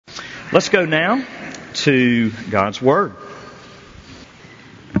Let's go now to God's Word.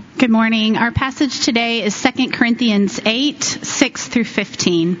 Good morning. Our passage today is 2 Corinthians 8, 6 through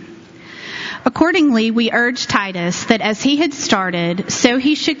 15. Accordingly, we urge Titus that as he had started, so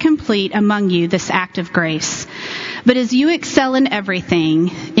he should complete among you this act of grace. But as you excel in everything,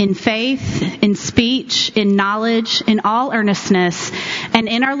 in faith, in speech, in knowledge, in all earnestness, and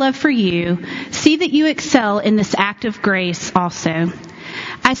in our love for you, see that you excel in this act of grace also.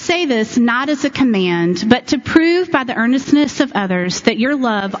 I say this not as a command, but to prove by the earnestness of others that your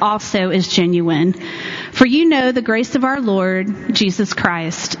love also is genuine. For you know the grace of our Lord Jesus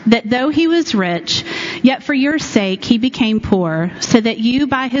Christ, that though he was rich, yet for your sake he became poor, so that you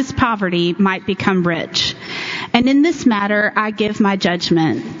by his poverty might become rich. And in this matter I give my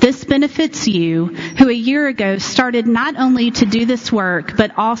judgment. This benefits you, who a year ago started not only to do this work,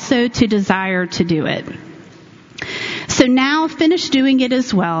 but also to desire to do it. So now finish doing it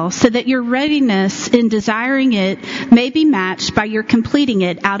as well, so that your readiness in desiring it may be matched by your completing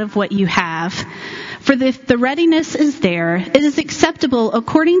it out of what you have. For if the readiness is there, it is acceptable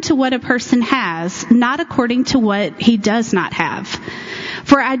according to what a person has, not according to what he does not have.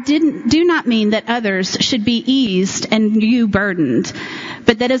 For I do not mean that others should be eased and you burdened,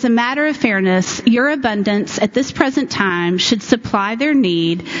 but that as a matter of fairness, your abundance at this present time should supply their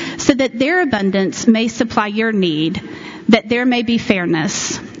need, so that their abundance may supply your need, that there may be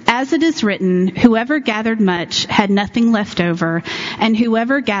fairness. As it is written, whoever gathered much had nothing left over, and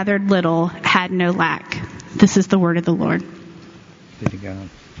whoever gathered little had no lack. This is the word of the Lord. Be to God.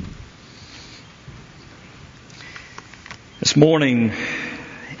 This morning,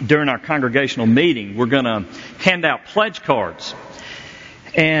 during our congregational meeting, we're going to hand out pledge cards.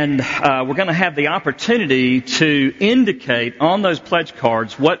 And we're going to have the opportunity to indicate on those pledge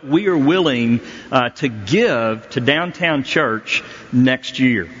cards what we are willing to give to Downtown Church next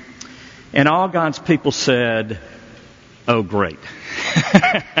year. And all God's people said, oh, great.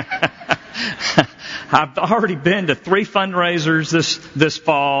 I've already been to 3 fundraisers this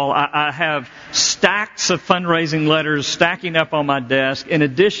fall. I have stacks of fundraising letters stacking up on my desk, in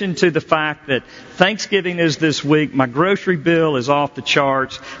addition to the fact that Thanksgiving is this week. My grocery bill is off the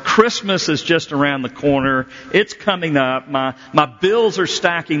charts. Christmas is just around the corner. It's coming up. My bills are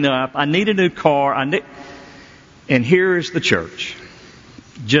stacking up. I need a new car. And here is the church,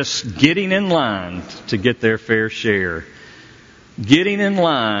 just getting in line to get their fair share. Getting in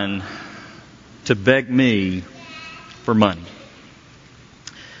line to beg me for money.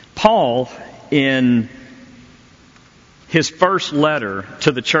 Paul, in his first letter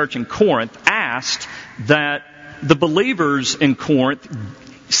to the church in Corinth, asked that the believers in Corinth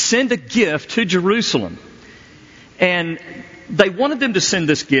send a gift to Jerusalem. And they wanted them to send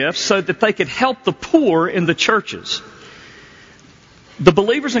this gift so that they could help the poor in the churches. The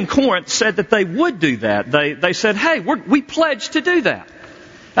believers in Corinth said that they would do that. They said, hey, we pledge to do that.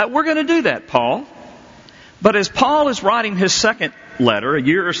 We're going to do that, Paul. But as Paul is writing his second letter, a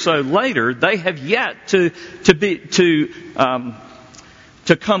year or so later, they have yet to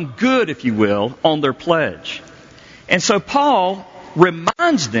come good, if you will, on their pledge. And so Paul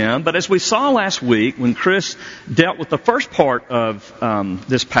reminds them, but as we saw last week when Chris dealt with the first part of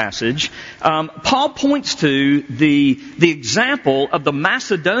this passage, Paul points to the example of the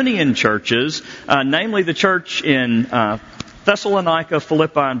Macedonian churches, namely the church in Thessalonica,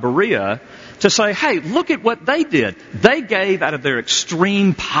 Philippi, and Berea, to say, hey, look at what they did. They gave out of their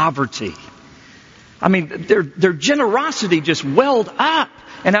extreme poverty. I mean, their generosity just welled up.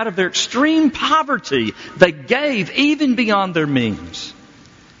 And out of their extreme poverty, they gave even beyond their means.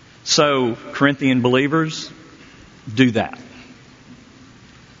 So, Corinthian believers, do that.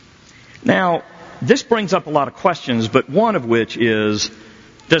 Now, this brings up a lot of questions, but one of which is,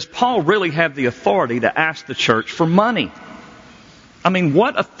 does Paul really have the authority to ask the church for money? I mean,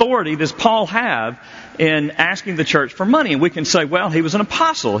 what authority does Paul have in asking the church for money? And we can say, well, he was an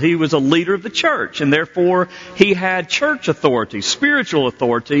apostle. He was a leader of the church. And therefore, he had church authority, spiritual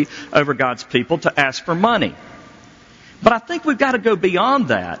authority over God's people to ask for money. But I think we've got to go beyond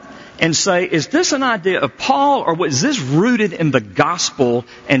that and say, is this an idea of Paul, or is this rooted in the gospel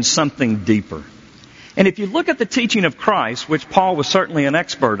and something deeper? And if you look at the teaching of Christ, which Paul was certainly an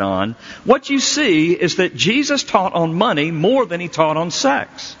expert on, what you see is that Jesus taught on money more than he taught on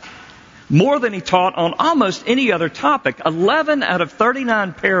sex. More than he taught on almost any other topic. 11 out of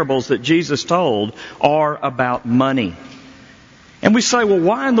 39 parables that Jesus told are about money. And we say, well,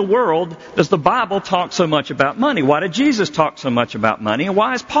 why in the world does the Bible talk so much about money? Why did Jesus talk so much about money? And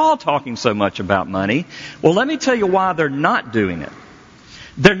why is Paul talking so much about money? Well, let me tell you why they're not doing it.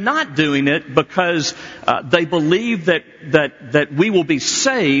 They're not doing it because they believe that we will be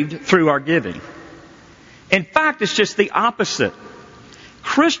saved through our giving. In fact, it's just the opposite.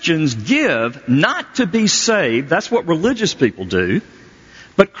 Christians give not to be saved. That's what religious people do.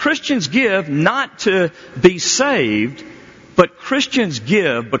 But Christians give not to be saved, but Christians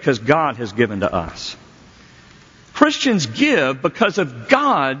give because God has given to us. Christians give because of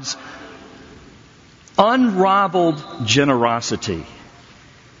God's unrivaled generosity.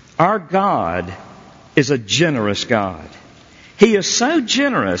 Our God is a generous God. He is so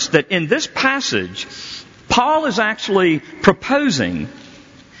generous that in this passage, Paul is actually proposing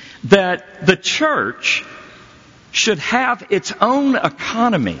that the church should have its own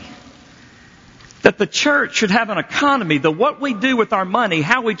economy. That the church should have an economy, that what we do with our money,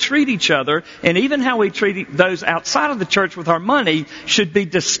 how we treat each other, and even how we treat those outside of the church with our money should be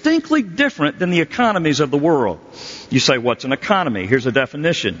distinctly different than the economies of the world. You say, what's an economy? Here's a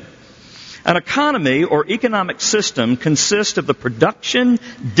definition. An economy or economic system consists of the production,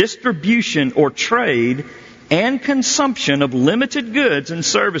 distribution, or trade and consumption of limited goods and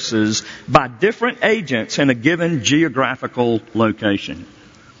services by different agents in a given geographical location.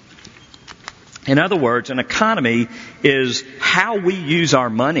 In other words, an economy is how we use our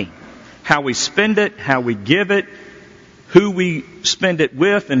money, how we spend it, how we give it, who we spend it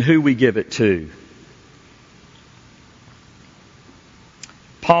with, and who we give it to.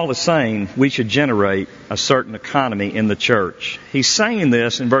 Paul is saying we should generate a certain economy in the church. He's saying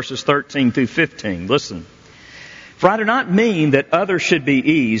this in verses 13 through 15. Listen. For I do not mean that others should be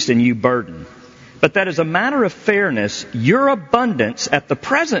eased and you burdened, but that as a matter of fairness, your abundance at the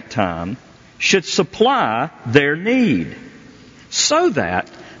present time should supply their need, so that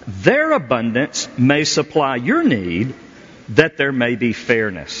their abundance may supply your need, that there may be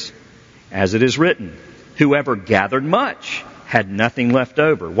fairness. As it is written, whoever gathered much had nothing left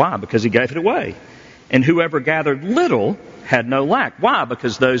over. Why? Because he gave it away. And whoever gathered little had no lack. Why?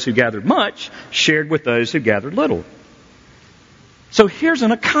 Because those who gathered much shared with those who gathered little. So here's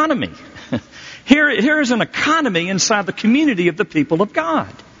an economy. Here is an economy inside the community of the people of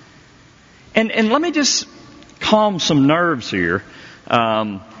God. And let me just calm some nerves here.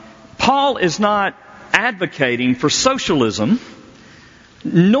 Paul is not advocating for socialism,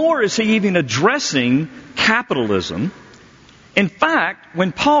 nor is he even addressing capitalism. In fact,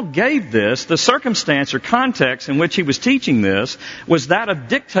 when Paul gave this, the circumstance or context in which he was teaching this was that of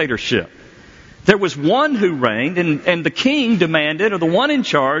dictatorship. There was one who reigned, and the king demanded, or the one in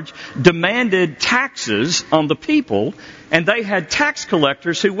charge, demanded taxes on the people, and they had tax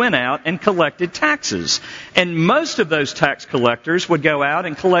collectors who went out and collected taxes. And most of those tax collectors would go out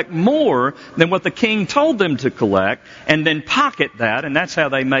and collect more than what the king told them to collect, and then pocket that, and that's how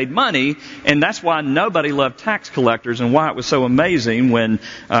they made money, and that's why nobody loved tax collectors, and why it was so amazing when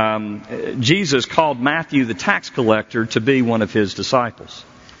Jesus called Matthew the tax collector to be one of his disciples.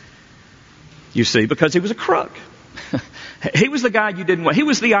 You see, because he was a crook. He was the guy you didn't want. He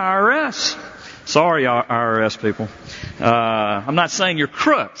was the IRS. Sorry, IRS people. I'm not saying you're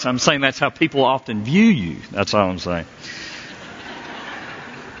crooks. I'm saying that's how people often view you. That's all I'm saying.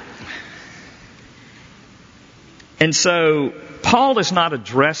 And so, Paul is not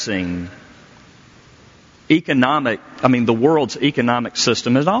addressing the world's economic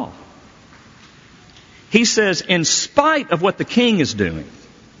system at all. He says, in spite of what the king is doing,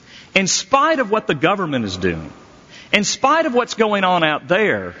 in spite of what the government is doing, in spite of what's going on out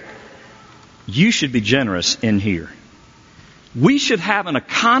there, you should be generous in here. We should have an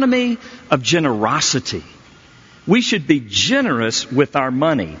economy of generosity. We should be generous with our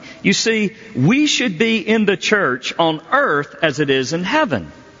money. You see, we should be in the church on earth as it is in heaven.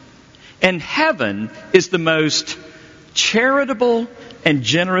 And heaven is the most charitable and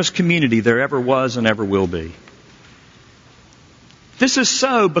generous community there ever was and ever will be. This is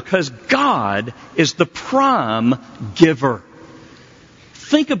so because God is the prime giver.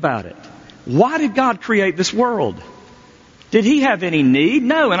 Think about it. Why did God create this world? Did He have any need?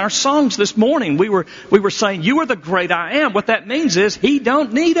 No. In our songs this morning, we were saying, "You are the great I am." What that means is He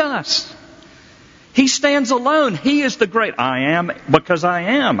don't need us. He stands alone. He is the great I am because I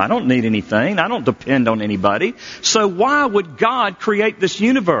am. I don't need anything. I don't depend on anybody. So why would God create this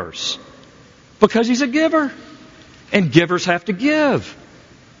universe? Because He's a giver. And givers have to give.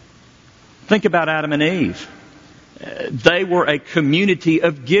 Think about Adam and Eve. They were a community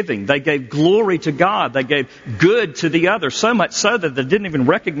of giving. They gave glory to God. They gave good to the other. So much so that they didn't even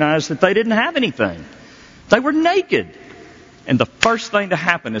recognize that they didn't have anything. They were naked. And the first thing to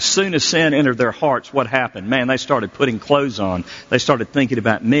happen, as soon as sin entered their hearts, what happened? Man, they started putting clothes on. They started thinking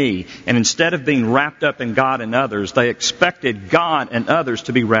about me. And instead of being wrapped up in God and others, they expected God and others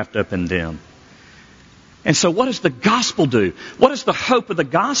to be wrapped up in them. And so what does the gospel do? What is the hope of the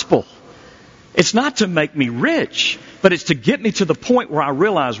gospel? It's not to make me rich, but it's to get me to the point where I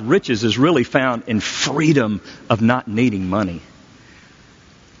realize riches is really found in freedom of not needing money.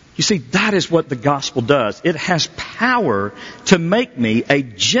 You see, that is what the gospel does. It has power to make me a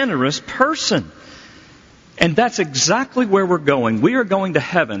generous person. And that's exactly where we're going. We are going to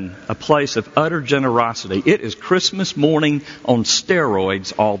heaven, a place of utter generosity. It is Christmas morning on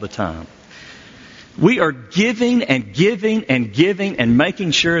steroids all the time. We are giving and giving and giving and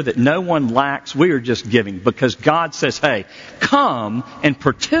making sure that no one lacks. We are just giving because God says, hey, come and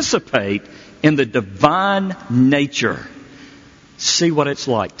participate in the divine nature. See what it's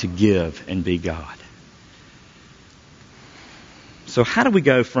like to give and be God. So how do we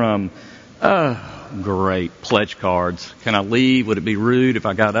go from, oh, great, pledge cards. Can I leave? Would it be rude if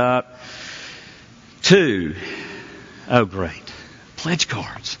I got up? To, oh, great, pledge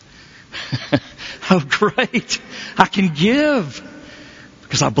cards. Oh, great, I can give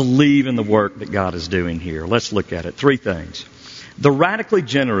because I believe in the work that God is doing here. Let's look at it. 3 things. The radically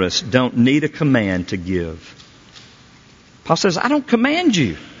generous don't need a command to give. Paul says, I don't command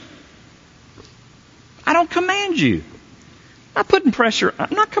you. I don't command you. I'm not putting pressure.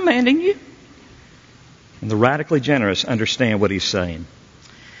 I'm not commanding you. And the radically generous understand what he's saying.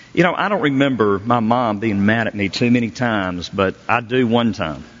 You know, I don't remember my mom being mad at me too many times, but I do one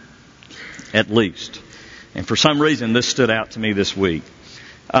time, at least. And for some reason, this stood out to me this week.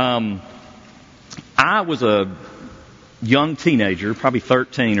 I was a young teenager, probably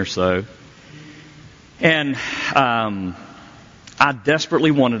 13 or so, and I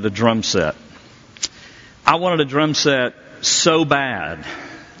desperately wanted a drum set. I wanted a drum set so bad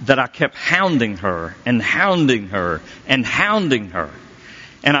that I kept hounding her and hounding her and hounding her.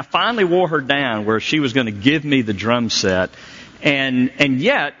 And I finally wore her down where she was going to give me the drum set. And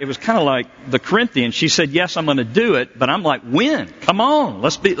yet, it was kind of like the Corinthians. She said, yes, I'm going to do it. But I'm like, when? Come on.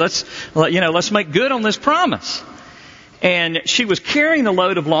 Let's make good on this promise. And she was carrying the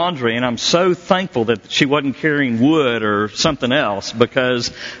load of laundry, and I'm so thankful that she wasn't carrying wood or something else,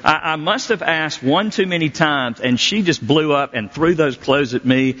 because I must have asked one too many times, and she just blew up and threw those clothes at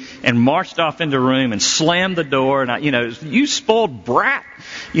me and marched off into the room and slammed the door. And you spoiled brat,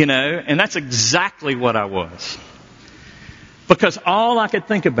 and that's exactly what I was. Because all I could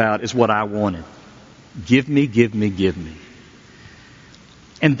think about is what I wanted. Give me, give me, give me.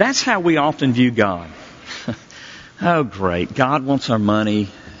 And that's how we often view God. Oh, great. God wants our money.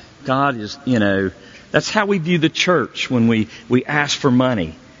 God is, that's how we view the church when we ask for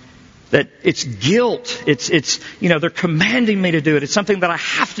money. That it's guilt. It's they're commanding me to do it. It's something that I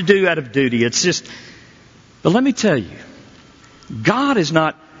have to do out of duty. But let me tell you, God is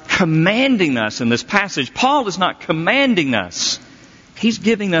not commanding us in this passage. Paul is not commanding us. He's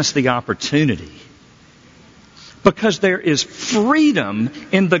giving us the opportunity. Because there is freedom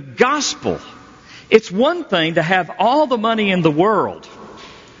in the gospel. It's one thing to have all the money in the world,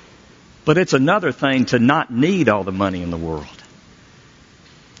 but it's another thing to not need all the money in the world.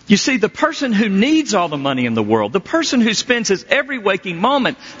 You see, the person who needs all the money in the world, the person who spends his every waking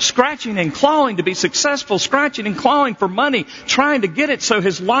moment scratching and clawing to be successful, scratching and clawing for money, trying to get it so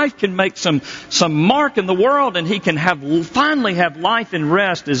his life can make some mark in the world and he can finally have life and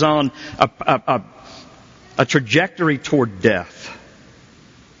rest, is on a trajectory toward death.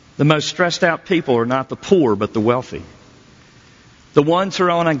 The most stressed out people are not the poor, but the wealthy. The ones who are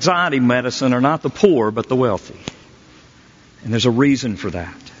on anxiety medicine are not the poor, but the wealthy. And there's a reason for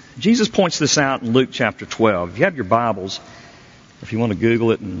that. Jesus points this out in Luke chapter 12. If you have your Bibles, if you want to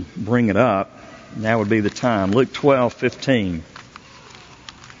Google it and bring it up, now would be the time. Luke 12:15.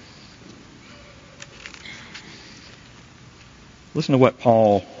 Listen to what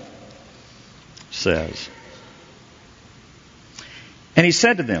Paul says. And he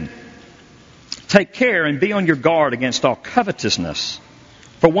said to them, take care and be on your guard against all covetousness,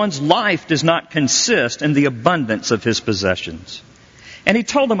 for one's life does not consist in the abundance of his possessions. And he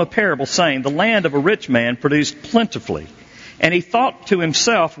told them a parable, saying, the land of a rich man produced plentifully. And he thought to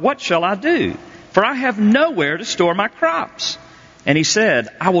himself, what shall I do? For I have nowhere to store my crops. And he said,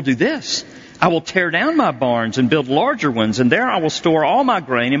 I will do this. I will tear down my barns and build larger ones, and there I will store all my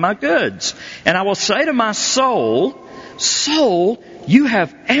grain and my goods. And I will say to my soul, soul, you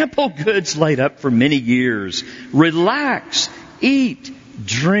have ample goods laid up for many years. Relax, eat,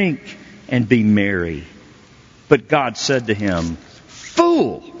 drink, and be merry. But God said to him,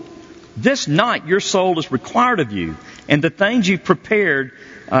 fool, this night your soul is required of you, And the things you've prepared,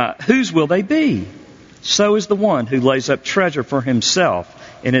 whose will they be? So is the one who lays up treasure for himself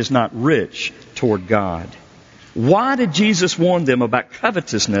and is not rich toward God. Why did Jesus warn them about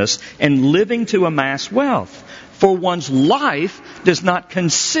covetousness and living to amass wealth? For one's life does not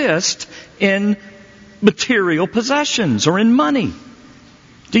consist in material possessions or in money.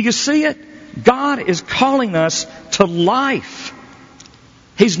 Do you see it? God is calling us to life.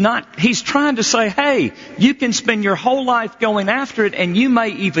 He's trying to say, hey, you can spend your whole life going after it and you may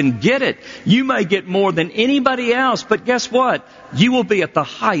even get it. You may get more than anybody else, but guess what? You will be at the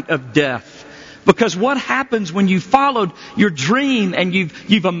height of death. Because what happens when you followed your dream and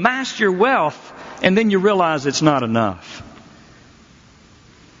you've amassed your wealth and then you realize it's not enough?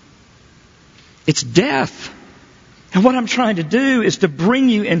 It's death. And what I'm trying to do is to bring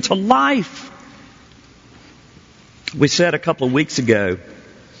you into life. We said a couple of weeks ago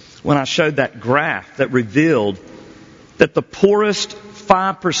when I showed that graph that revealed that the poorest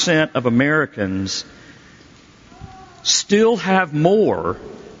 5% of Americans still have more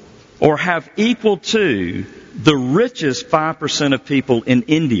or have equal to the richest 5% of people in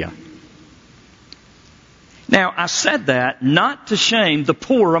India. Now, I said that not to shame the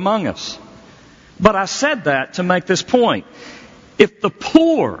poor among us, but I said that to make this point. If the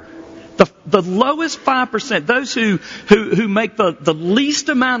poor, the lowest 5%, those who make the least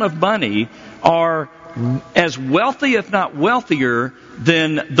amount of money are as wealthy, if not wealthier,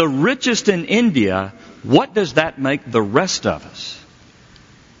 than the richest in India, what does that make the rest of us?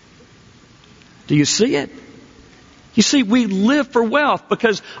 Do you see it? You see, we live for wealth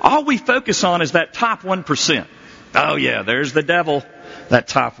because all we focus on is that top 1%. Oh yeah, there's the devil, that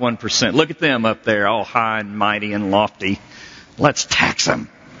top 1%. Look at them up there, all high and mighty and lofty. Let's tax them.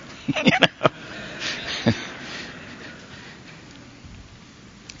 You know?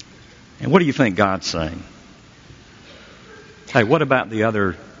 And what do you think God's saying? Hey, what about the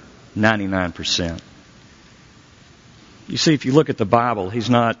other 99%? You see, if you look at the Bible, He's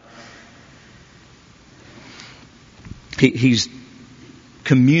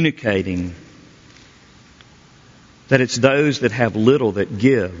communicating that it's those that have little that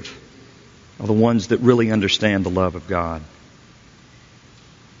give are the ones that really understand the love of God.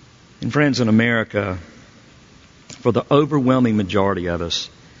 And friends, in America, for the overwhelming majority of us,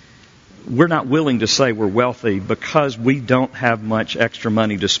 we're not willing to say we're wealthy because we don't have much extra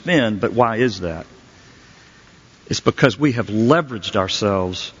money to spend. But why is that? It's because we have leveraged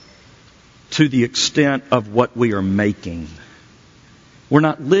ourselves to the extent of what we are making. We're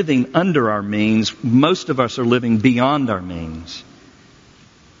not living under our means. Most of us are living beyond our means.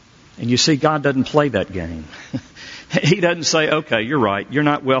 And you see, God doesn't play that game. He doesn't say, okay, you're right, you're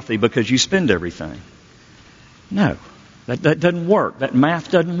not wealthy because you spend everything. No, that doesn't work. That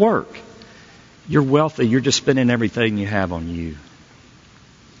math doesn't work. You're wealthy, you're just spending everything you have on you.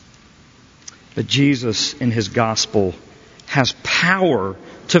 But Jesus in His gospel has power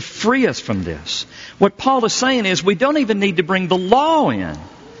to free us from this. What Paul is saying is we don't even need to bring the law in.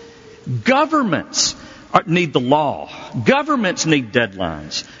 Governments need the law. Governments need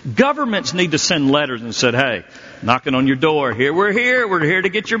deadlines. Governments need to send letters and say, hey, knocking on your door, we're here to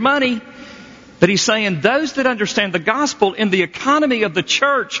get your money. But he's saying those that understand the gospel in the economy of the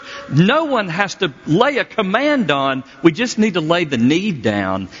church, no one has to lay a command on. We just need to lay the need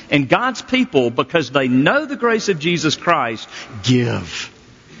down. And God's people, because they know the grace of Jesus Christ, give.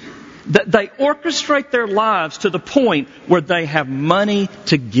 They orchestrate their lives to the point where they have money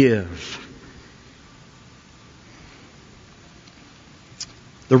to give.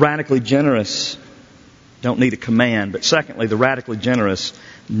 The radically generous don't need a command, but secondly, the radically generous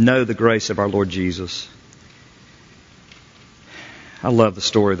know the grace of our Lord Jesus. I love the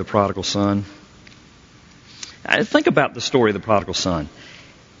story of the prodigal son. Think about the story of the prodigal son.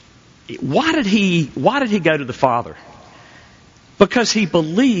 Why did he go to the father? Because he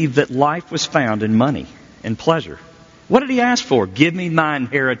believed that life was found in money and pleasure. What did he ask for? Give me my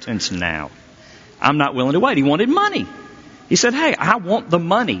inheritance now. I'm not willing to wait. He wanted money. He said, hey, I want the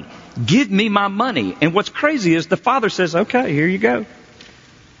money. Give me my money. And what's crazy is the father says, okay, here you go.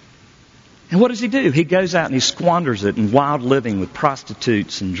 And what does he do? He goes out and he squanders it in wild living with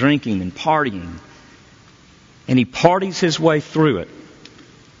prostitutes and drinking and partying. And he parties his way through it,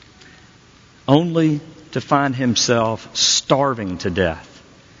 only to find himself starving to death.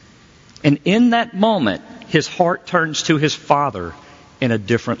 And in that moment, his heart turns to his father in a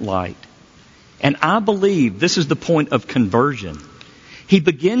different light. And I believe this is the point of conversion. He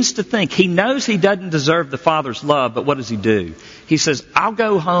begins to think, he knows he doesn't deserve the father's love, but what does he do? He says, I'll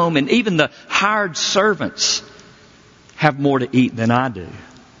go home, and even the hired servants have more to eat than I do.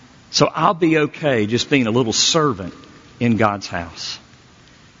 So I'll be okay just being a little servant in God's house.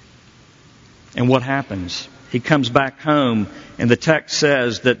 And what happens? He comes back home, and the text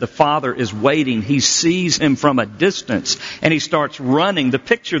says that the father is waiting. He sees him from a distance, and he starts running. The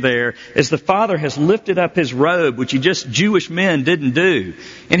picture there is the father has lifted up his robe, which Jewish men didn't do.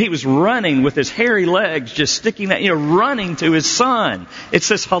 And he was running with his hairy legs, just sticking out, running to his son. It's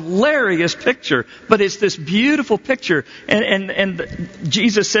this hilarious picture, but it's this beautiful picture. And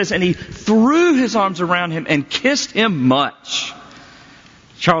Jesus says, and he threw his arms around him and kissed him much.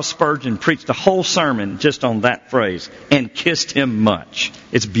 Charles Spurgeon preached a whole sermon just on that phrase, and kissed him much.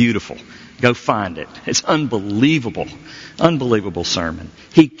 It's beautiful. Go find it. It's unbelievable. Unbelievable sermon.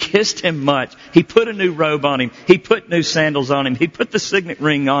 He kissed him much. He put a new robe on him. He put new sandals on him. He put the signet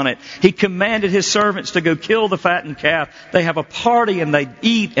ring on it. He commanded his servants to go kill the fattened calf. They have a party and they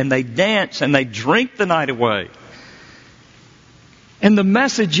eat and they dance and they drink the night away. And the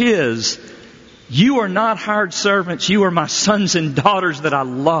message is, you are not hired servants. You are my sons and daughters that I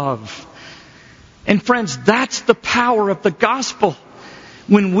love. And friends, that's the power of the gospel.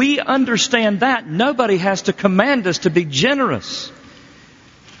 When we understand that, nobody has to command us to be generous.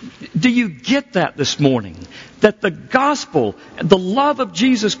 Do you get that this morning? That the gospel, the love of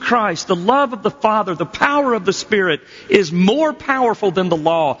Jesus Christ, the love of the Father, the power of the Spirit is more powerful than the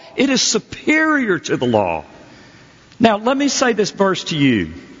law. It is superior to the law. Now, let me say this verse to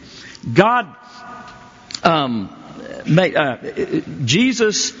you.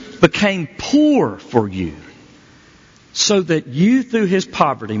 Jesus became poor for you so that you through His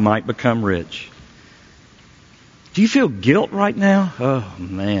poverty might become rich. Do you feel guilt right now? Oh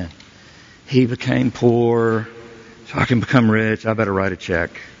man, He became poor so I can become rich. I better write a check.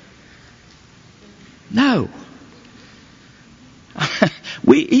 No.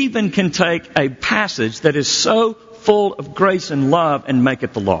 We even can take a passage that is so full of grace and love and make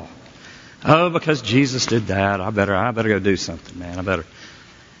it the law. Oh, because Jesus did that, I better go do something, man.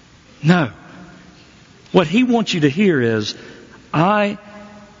 No. What He wants you to hear is, I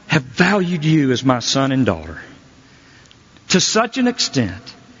have valued you as my son and daughter to such an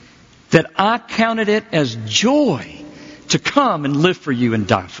extent that I counted it as joy to come and live for you and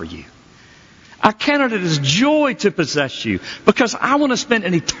die for you. I counted it as joy to possess you because I want to spend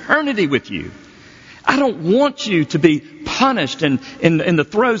an eternity with you. I don't want you to be punished in the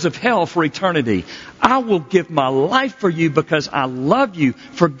throes of hell for eternity. I will give my life for you because I love you.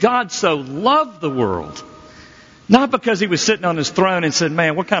 For God so loved the world. Not because He was sitting on His throne and said,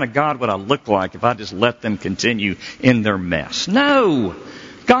 man, what kind of God would I look like if I just let them continue in their mess? No.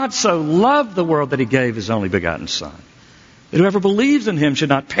 God so loved the world that He gave His only begotten Son, that whoever believes in Him should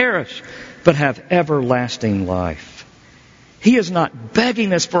not perish, but have everlasting life. He is not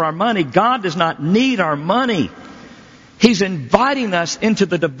begging us for our money. God does not need our money. He's inviting us into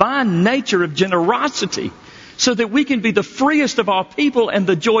the divine nature of generosity so that we can be the freest of all people and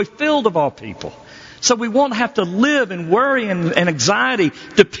the joy-filled of all people. So we won't have to live in worry and anxiety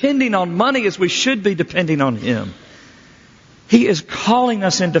depending on money as we should be depending on Him. He is calling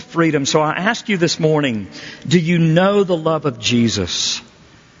us into freedom. So I ask you this morning, do you know the love of Jesus?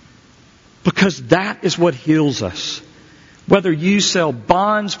 Because that is what heals us. Whether you sell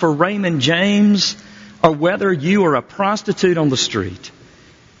bonds for Raymond James or whether you are a prostitute on the street,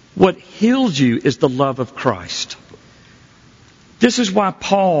 what heals you is the love of Christ. This is why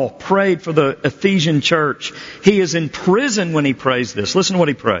Paul prayed for the Ephesian church. He is in prison when he prays this. Listen to what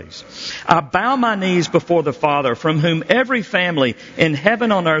he prays. I bow my knees before the Father, from whom every family in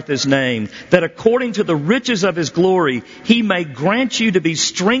heaven and on earth is named, that according to the riches of His glory, He may grant you to be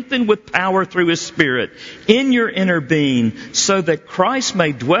strengthened with power through His Spirit in your inner being, so that Christ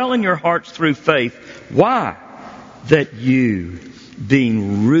may dwell in your hearts through faith. Why? That you,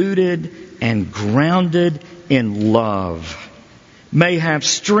 being rooted and grounded in love, may have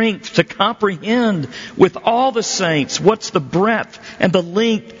strength to comprehend with all the saints what's the breadth and the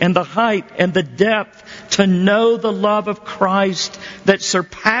length and the height and the depth, to know the love of Christ that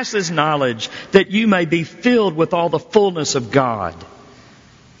surpasses knowledge, that you may be filled with all the fullness of God.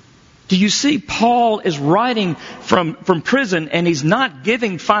 Do you see? Paul is writing from prison, and he's not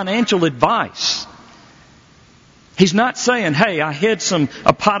giving financial advice. He's not saying, hey, I hid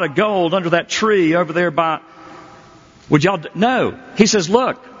a pot of gold under that tree over there by... Would y'all... No. He says,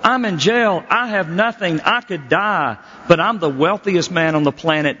 look, I'm in jail. I have nothing. I could die. But I'm the wealthiest man on the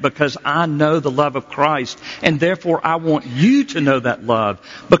planet because I know the love of Christ. And therefore, I want you to know that love.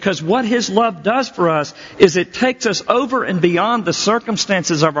 Because what His love does for us is it takes us over and beyond the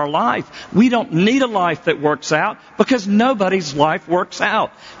circumstances of our life. We don't need a life that works out because nobody's life works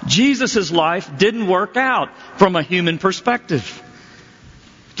out. Jesus' life didn't work out from a human perspective.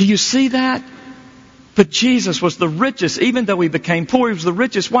 Do you see that? But Jesus was the richest. Even though he became poor, he was the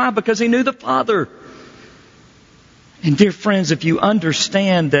richest. Why? Because he knew the Father. And dear friends, if you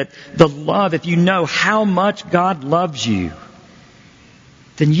understand that the love, if you know how much God loves you,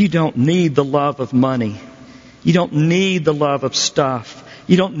 then you don't need the love of money. You don't need the love of stuff.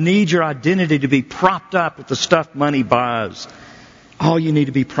 You don't need your identity to be propped up with the stuff money buys. All you need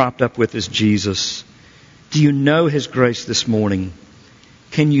to be propped up with is Jesus. Do you know His grace this morning?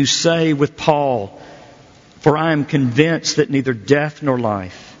 Can you say with Paul, "For I am convinced that neither death nor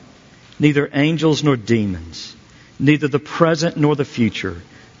life, neither angels nor demons, neither the present nor the future,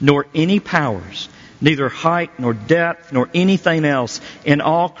 nor any powers, neither height nor depth nor anything else in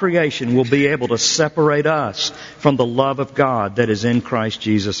all creation will be able to separate us from the love of God that is in Christ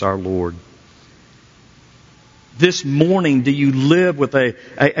Jesus our Lord." This morning, do you live with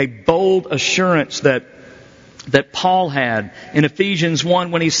a bold assurance that Paul had in Ephesians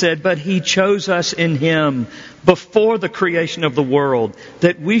 1 when he said, "But He chose us in Him before the creation of the world,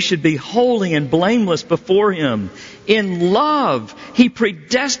 that we should be holy and blameless before Him. In love, He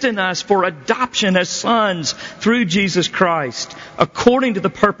predestined us for adoption as sons through Jesus Christ, according to the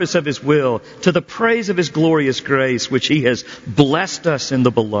purpose of His will, to the praise of His glorious grace, which He has blessed us in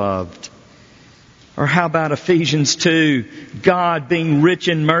the Beloved." Or how about Ephesians 2? God, being rich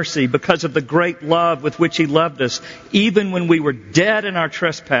in mercy because of the great love with which He loved us, even when we were dead in our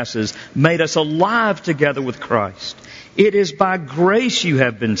trespasses, made us alive together with Christ. It is by grace you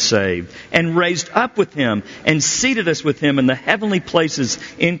have been saved, and raised up with Him, and seated us with Him in the heavenly places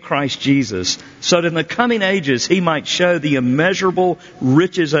in Christ Jesus, so that in the coming ages He might show the immeasurable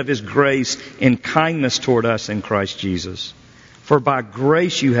riches of His grace in kindness toward us in Christ Jesus. For by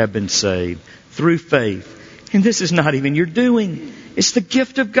grace you have been saved, through faith. And this is not even your doing. It's the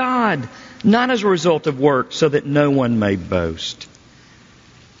gift of God, not as a result of work, so that no one may boast.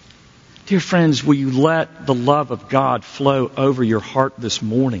 Dear friends, will you let the love of God flow over your heart this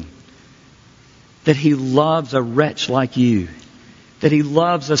morning? That He loves a wretch like you. That He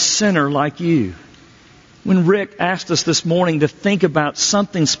loves a sinner like you. When Rick asked us this morning to think about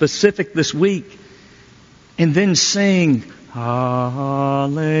something specific this week, and then sing,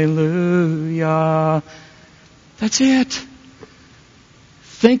 "Hallelujah." That's it.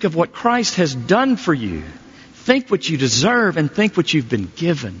 Think of what Christ has done for you. Think what you deserve and think what you've been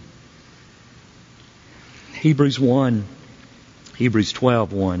given. Hebrews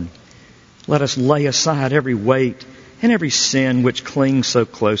 12:1. Let us lay aside every weight and every sin which clings so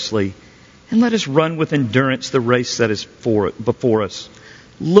closely, and let us run with endurance the race that is before us,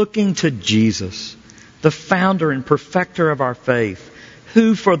 looking to Jesus, the founder and perfecter of our faith,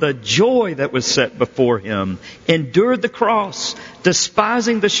 who for the joy that was set before Him endured the cross,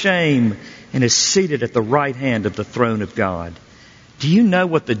 despising the shame, and is seated at the right hand of the throne of God. Do you know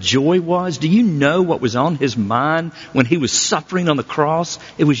what the joy was? Do you know what was on His mind when He was suffering on the cross?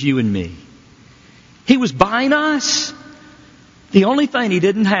 It was you and me. He was buying us. The only thing He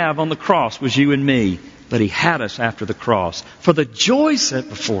didn't have on the cross was you and me, but He had us after the cross for the joy set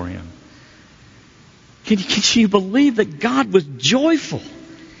before Him. Can you believe that God was joyful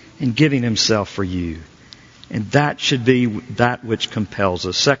in giving Himself for you? And that should be that which compels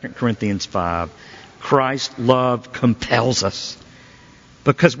us. 2 Corinthians 5. Christ's love compels us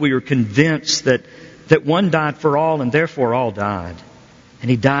because we are convinced that one died for all and therefore all died.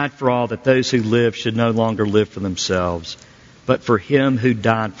 And He died for all, that those who live should no longer live for themselves, but for Him who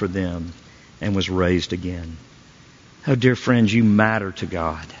died for them and was raised again. Oh, dear friends, you matter to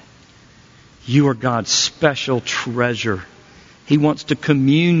God. You are God's special treasure. He wants to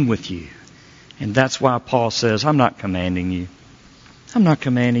commune with you. And that's why Paul says, I'm not commanding you. I'm not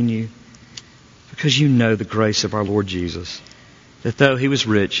commanding you. Because you know the grace of our Lord Jesus, that though He was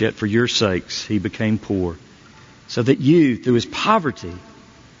rich, yet for your sakes He became poor, so that you, through His poverty,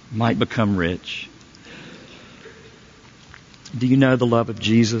 might become rich. Do you know the love of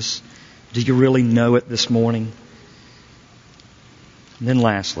Jesus? Do you really know it this morning? And then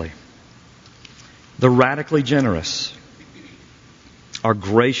lastly, the radically generous are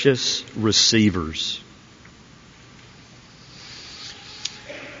gracious receivers.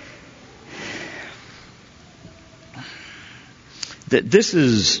 This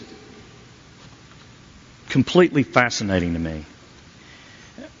is completely fascinating to me.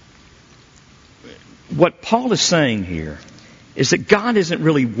 What Paul is saying here is that God isn't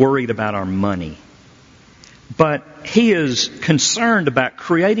really worried about our money, but He is concerned about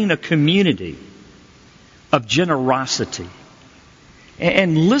creating a community of generosity.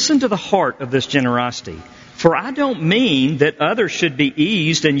 And listen to the heart of this generosity. For I don't mean that others should be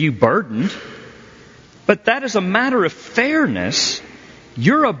eased and you burdened, but that is a matter of fairness.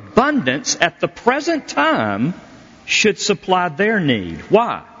 your abundance at the present time should supply their need.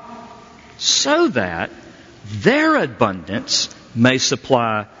 Why? So that their abundance may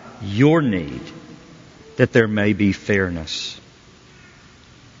supply your need, that there may be fairness.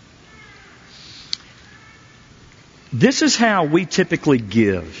 This is how we typically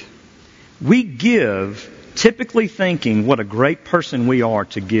give. We give typically thinking what a great person we are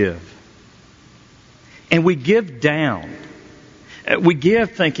to give. And we give down. We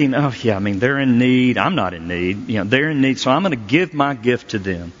give thinking, oh yeah, they're in need. I'm not in need. They're in need, so I'm going to give my gift to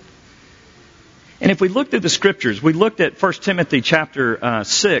them. And if we look through the Scriptures, we looked at 1 Timothy chapter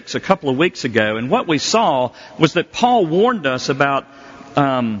 6 a couple of weeks ago, and what we saw was that Paul warned us about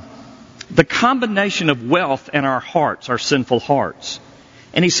the combination of wealth and our hearts, our sinful hearts.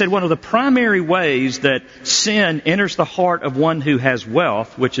 And he said one of the primary ways that sin enters the heart of one who has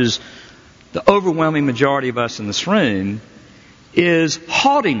wealth, which is the overwhelming majority of us in this room, is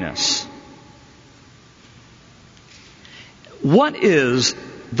haughtiness. What is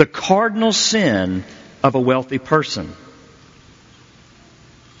the cardinal sin of a wealthy person?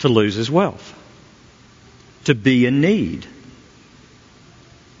 To lose his wealth. To be in need.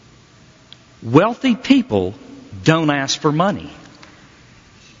 Wealthy people don't ask for money.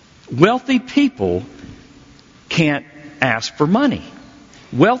 Wealthy people can't ask for money.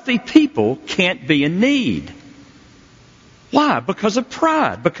 Wealthy people can't be in need. Why? Because of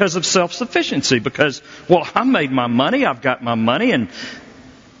pride, because of self-sufficiency, because, I made my money, I've got my money.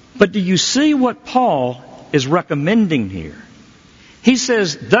 But do you see what Paul is recommending here? He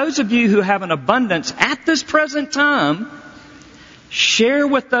says, those of you who have an abundance at this present time, share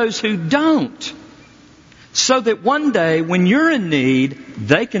with those who don't, so that one day when you're in need,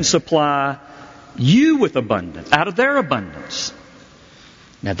 they can supply you with abundance, out of their abundance.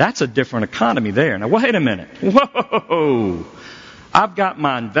 Now that's a different economy there. Now wait a minute. Whoa! I've got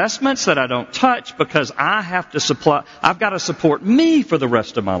my investments that I don't touch because I've got to support me for the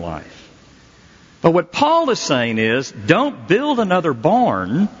rest of my life. But what Paul is saying is, don't build another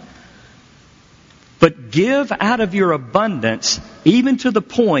barn, but give out of your abundance, even to the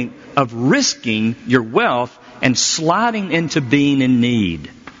point of risking your wealth and sliding into being in need.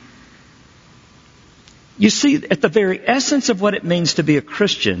 You see, at the very essence of what it means to be a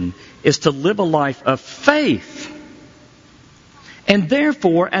Christian is to live a life of faith. And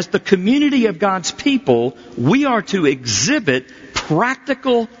therefore, as the community of God's people, we are to exhibit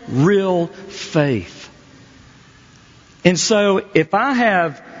practical, real faith. And so, if I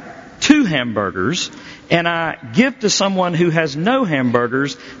have 2 hamburgers and I give to someone who has no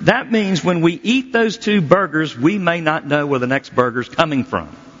hamburgers, that means when we eat those 2 burgers, we may not know where the next burger's coming from.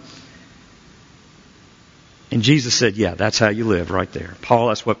 And Jesus said, yeah, that's how you live right there. Paul,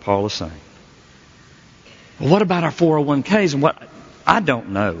 that's what Paul is saying. Well, what about our 401ks and what? I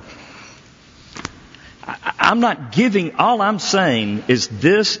don't know. I'm not giving, all I'm saying is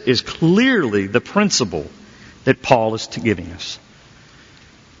this is clearly the principle that Paul is giving us.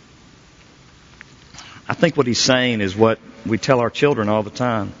 I think what he's saying is what we tell our children all the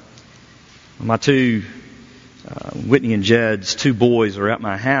time. My 2, Whitney and Jed's 2 boys are at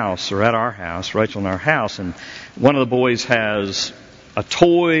my house, or at our house, Rachel and our house, and one of the boys has a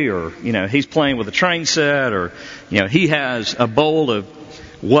toy, or, he's playing with a train set, or, he has a bowl of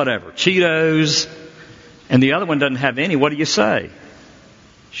whatever, Cheetos, and the other one doesn't have any. What do you say?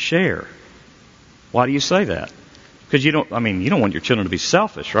 Share. Why do you say that? Because you don't want your children to be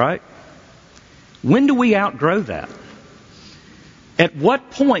selfish, right? When do we outgrow that? At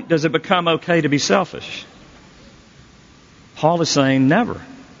what point does it become okay to be selfish? Paul is saying never.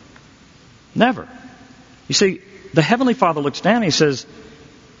 Never. You see, the Heavenly Father looks down and He says,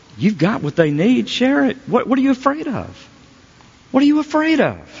 you've got what they need, share it. What are you afraid of? What are you afraid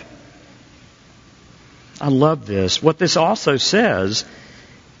of? I love this. What this also says,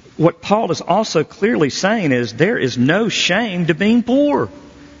 what Paul is also clearly saying is there is no shame to being poor.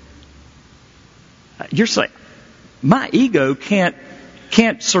 You're saying, my ego can't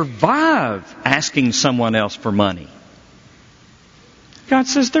survive asking someone else for money. God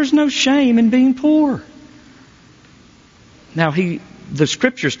says there's no shame in being poor. Now the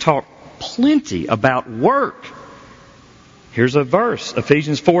Scriptures talk plenty about work. Here's a verse,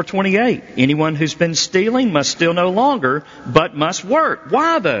 Ephesians 4:28. Anyone who's been stealing must steal no longer, but must work.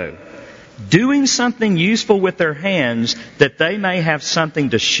 Why though? Doing something useful with their hands, that they may have something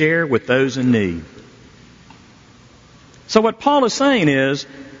to share with those in need. So what Paul is saying is,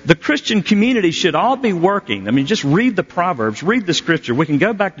 the Christian community should all be working. I mean, just read the Proverbs, read the Scripture. We can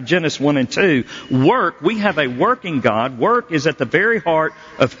go back to Genesis 1 and 2. Work, we have a working God. Work is at the very heart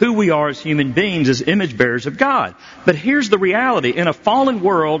of who we are as human beings, as image bearers of God. But here's the reality. In a fallen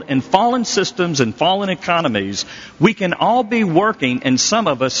world, and fallen systems and fallen economies, we can all be working, and some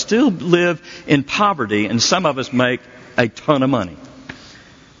of us still live in poverty, and some of us make a ton of money.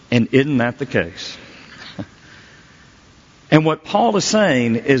 And isn't that the case? And what Paul is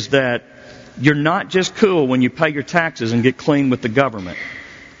saying is that you're not just cool when you pay your taxes and get clean with the government,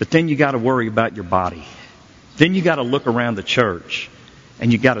 but then you got to worry about your body. Then you got to look around the church,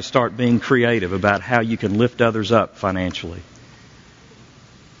 and you got to start being creative about how you can lift others up financially.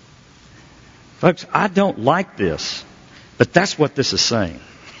 Folks, I don't like this, but that's what this is saying.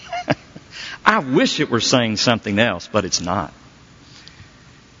 I wish it were saying something else, but it's not.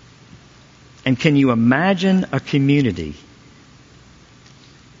 And can you imagine a community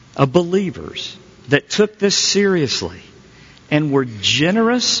of believers that took this seriously and were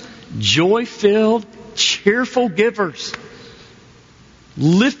generous, joy-filled, cheerful givers,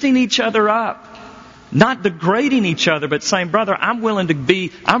 lifting each other up, not degrading each other, but saying, brother, I'm willing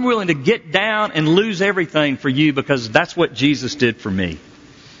to get down and lose everything for you because that's what Jesus did for me.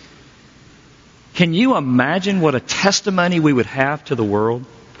 Can you imagine what a testimony we would have to the world?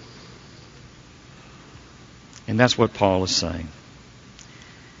 And that's what Paul is saying.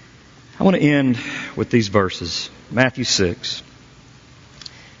 I want to end with these verses. Matthew 6.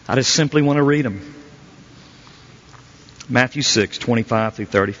 I just simply want to read them. Matthew 6, 25 through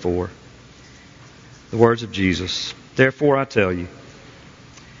 34. The words of Jesus. Therefore I tell you,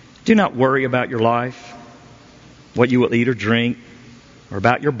 do not worry about your life, what you will eat or drink, or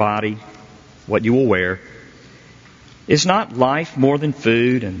about your body, what you will wear. Is not life more than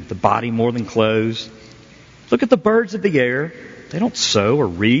food, and the body more than clothes? Look at the birds of the air. They don't sow or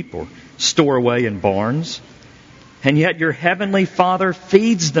reap or store away in barns, and yet your heavenly Father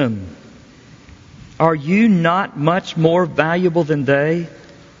feeds them. Are you not much more valuable than they?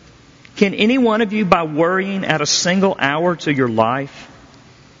 Can any one of you, by worrying, add a single hour to your life?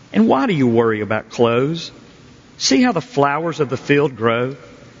 And why do you worry about clothes? See how the flowers of the field grow?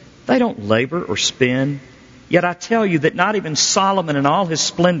 They don't labor or spin. Yet I tell you that not even Solomon in all his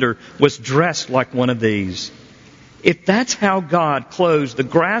splendor was dressed like one of these. If that's how God clothes the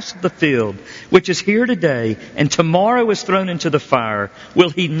grass of the field, which is here today and tomorrow is thrown into the fire, will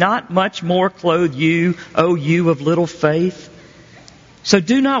He not much more clothe you, O you of little faith? So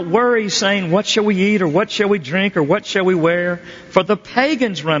do not worry, saying, what shall we eat, or what shall we drink, or what shall we wear? For the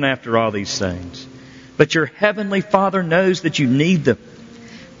pagans run after all these things. But your heavenly Father knows that you need them.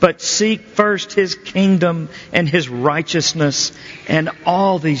 But seek first His kingdom and His righteousness, and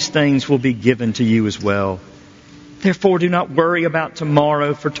all these things will be given to you as well. Therefore do not worry about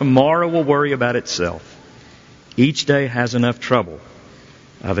tomorrow, for tomorrow will worry about itself. Each day has enough trouble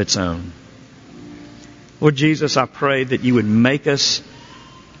of its own. Lord Jesus, I pray that you would make us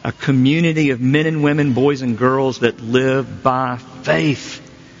a community of men and women, boys and girls that live by faith.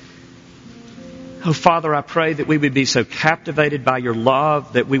 Oh, Father, I pray that we would be so captivated by your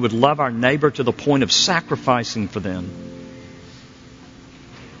love that we would love our neighbor to the point of sacrificing for them.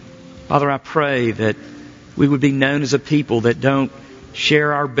 Father, I pray that we would be known as a people that don't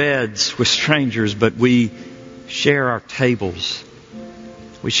share our beds with strangers, but we share our tables.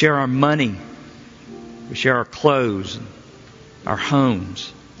 We share our money. We share our clothes, our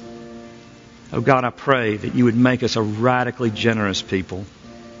homes. Oh God, I pray that you would make us a radically generous people.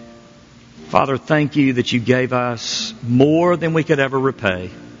 Father, thank you that you gave us more than we could ever repay.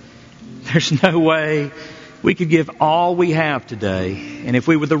 There's no way we could give all we have today. And if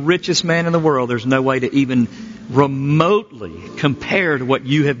we were the richest man in the world, there's no way to even remotely compare to what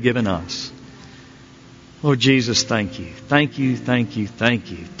you have given us. Lord Jesus, thank you. Thank you, thank you,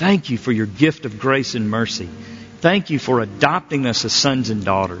 thank you. Thank you for your gift of grace and mercy. Thank you for adopting us as sons and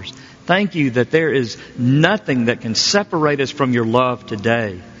daughters. Thank you that there is nothing that can separate us from your love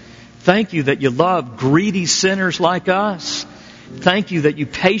today. Thank you that you love greedy sinners like us. Thank you that you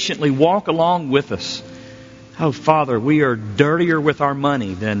patiently walk along with us. Oh, Father, we are dirtier with our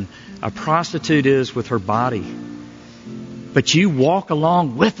money than a prostitute is with her body. But you walk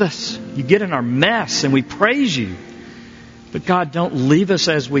along with us. You get in our mess and we praise you. But God, don't leave us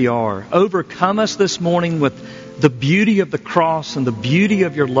as we are. Overcome us this morning with the beauty of the cross and the beauty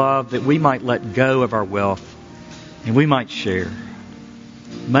of your love, that we might let go of our wealth and we might share.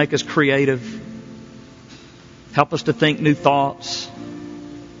 Make us creative. Help us to think new thoughts.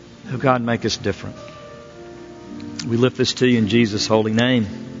 Oh God, make us different. We lift this to you in Jesus' holy name.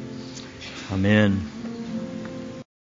 Amen.